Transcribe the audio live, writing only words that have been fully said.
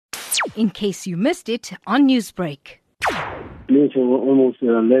in case you missed it on Newsbreak. Playing for almost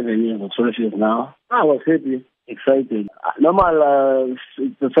 11 years or 12 years now. I was happy, excited. Normal,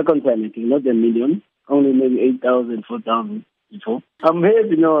 it's the second time, I think, not a million. Only maybe 8,000, 4,000 before. I'm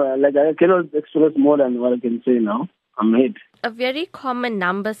happy, like I cannot express more than what I can say now. I'm happy. A very common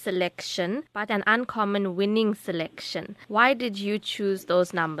number selection, but an uncommon winning selection. Why did you choose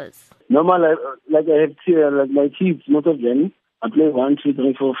those numbers? Normal, like I have like my kids, most of them, I play 1, 2,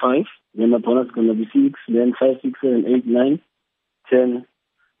 3, 4, 5. Then my bonus is going to be 6, then 5, 6, 7, 8, 9, 10,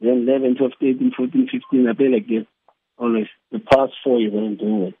 then 11, 12, 13, 14, 15. I play like this always. The past 4 years I'm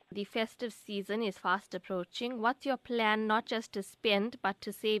doing it. The festive season is fast approaching. What's your plan, not just to spend, but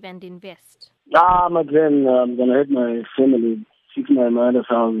to save and invest? My plan, I'm going to help my family, fix my mother's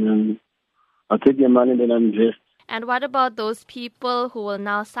house, and I'll take their money, then I'll invest. And what about those people who will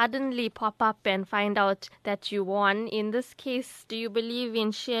now suddenly pop up and find out that you won? In this case, do you believe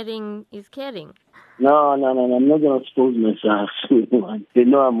in sharing is caring? No. I'm not going to expose myself to anyone. They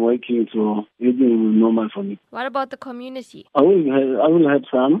know I'm working, so everything will be normal for me. What about the community? I will help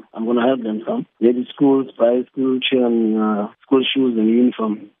some. I'm going to help them some. Maybe schools, buy school shoes and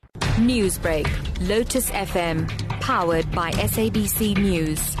uniform. Newsbreak, Lotus FM, powered by SABC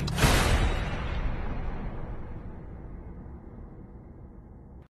News.